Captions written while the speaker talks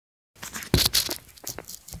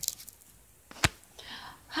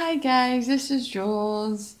Hi guys, this is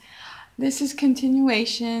Jules. This is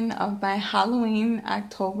continuation of my Halloween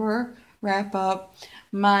October wrap up.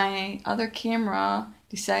 My other camera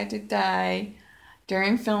decided to die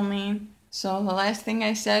during filming, so the last thing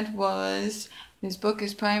I said was this book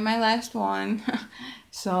is probably my last one.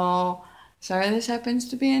 So sorry this happens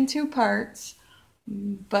to be in two parts,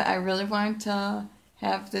 but I really wanted to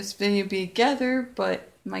have this video be together,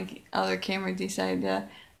 but my other camera decided to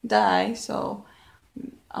die, so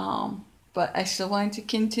but I still wanted to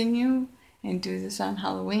continue and do this on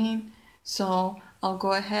Halloween, so I'll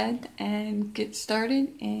go ahead and get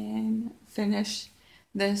started and finish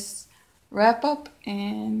this wrap up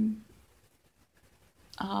and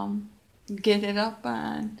get it up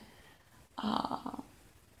on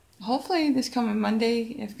hopefully this coming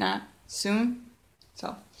Monday, if not soon.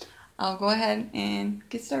 So I'll go ahead and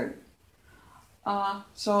get started.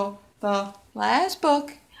 So the last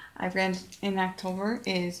book I read in October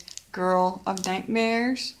is Girl of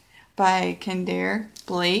Nightmares by Kendare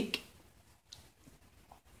Blake.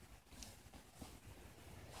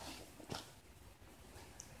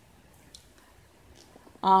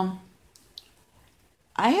 I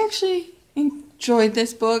actually enjoyed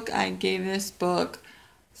this book. I gave this book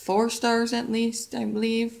 4 stars at least, I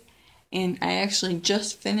believe, and I actually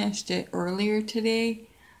just finished it earlier today.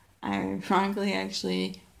 I ironically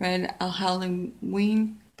actually read a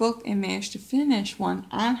Halloween book and managed to finish one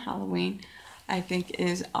on Halloween. I think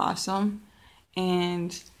is awesome,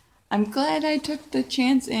 and I'm glad I took the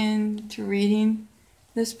chance into reading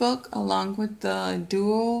this book along with the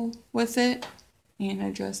duo with it,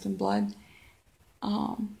 Anna Dressed in Blood.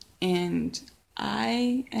 And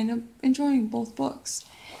I ended up enjoying both books.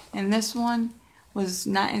 And this one was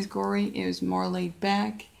not as gory, it was more laid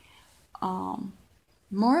back.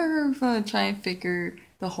 More of a try to figure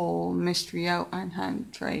the whole mystery out on how to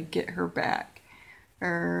try to get her back,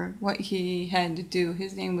 or what he had to do.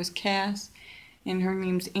 His name was Cass, and her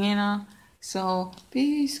name's Anna. So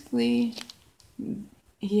basically,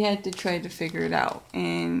 he had to try to figure it out,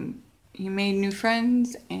 and he made new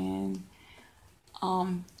friends, and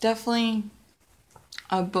definitely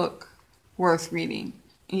a book worth reading.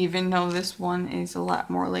 Even though this one is a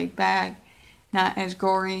lot more laid back, not as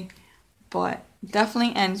gory, but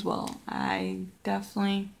definitely ends well. I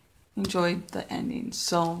definitely enjoyed the ending,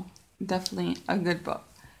 so definitely a good book.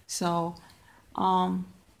 So I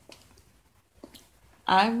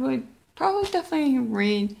would probably definitely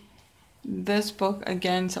read this book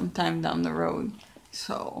again sometime down the road,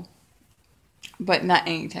 so, but not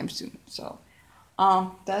anytime soon. So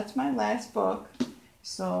that's my last book.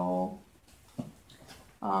 So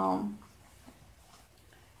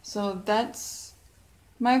so that's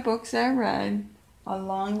my books I read,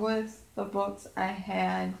 along with the books I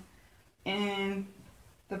had in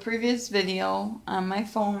the previous video on my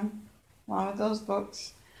phone, along with those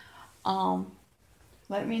books.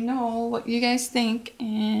 Let me know what you guys think,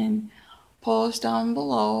 and post down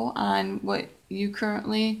below on what you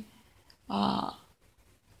currently are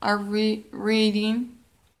reading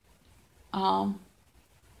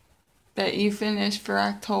that you finished for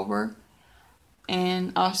October.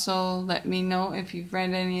 And also let me know if you've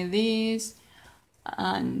read any of these,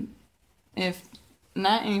 and if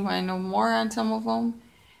not and you want to know more on some of them,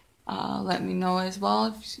 let me know as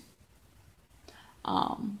well.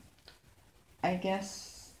 I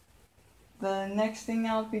guess the next thing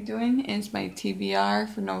I'll be doing is my TBR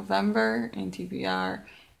for November and TBR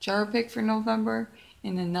jar pick for November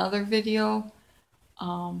in another video.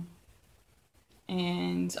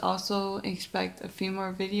 And also expect a few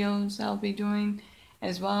more videos I'll be doing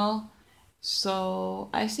as well. So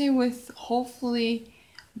I say with hopefully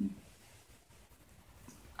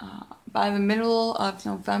by the middle of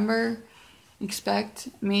November, expect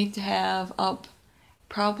me to have up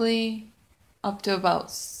probably up to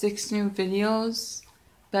about 6 new videos,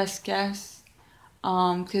 best guess,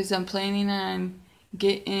 because I'm planning on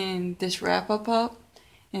getting this wrap up,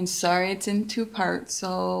 and sorry it's in 2 parts,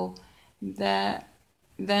 so that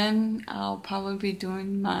then I'll probably be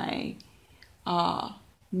doing my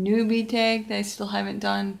newbie tag that I still haven't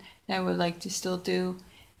done, that I would like to still do,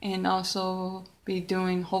 and also be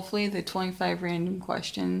doing hopefully the 25 random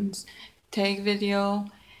questions tag video.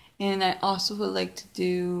 And I also would like to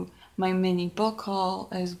do my mini book haul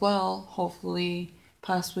as well, hopefully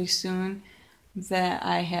possibly soon, that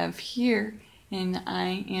I have here, and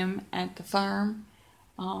I am at the farm.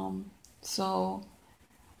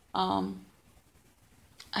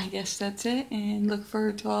 I guess that's it, and look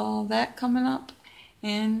forward to all that coming up,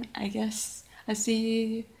 and I guess I'll see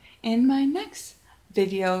you in my next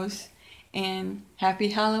videos, and happy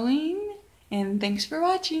Halloween, and thanks for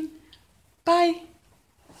watching. Bye!